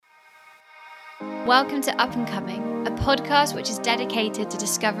Welcome to Up&Coming, a podcast which is dedicated to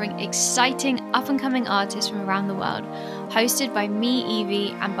discovering exciting up-and-coming artists from around the world, hosted by me,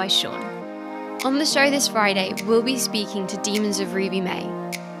 Evie, and by Sean. On the show this Friday, we'll be speaking to Demons of Ruby Mae.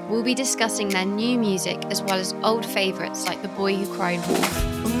 We'll be discussing their new music as well as old favourites like The Boy Who Cried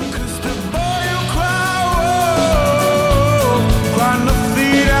Wolf.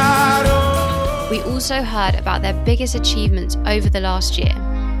 We also heard about their biggest achievements over the last year.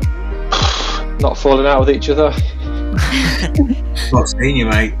 Not falling out with each other. Not seeing you,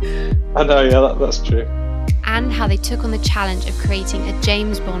 mate. I know, yeah, that's true. And how they took on the challenge of creating a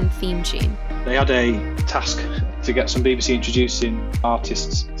James Bond theme tune. They had a task to get some BBC introducing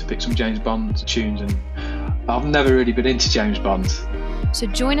artists to pick some James Bond tunes, and I've never really been into James Bond. So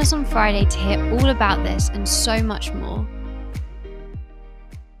join us on Friday to hear all about this and so much more.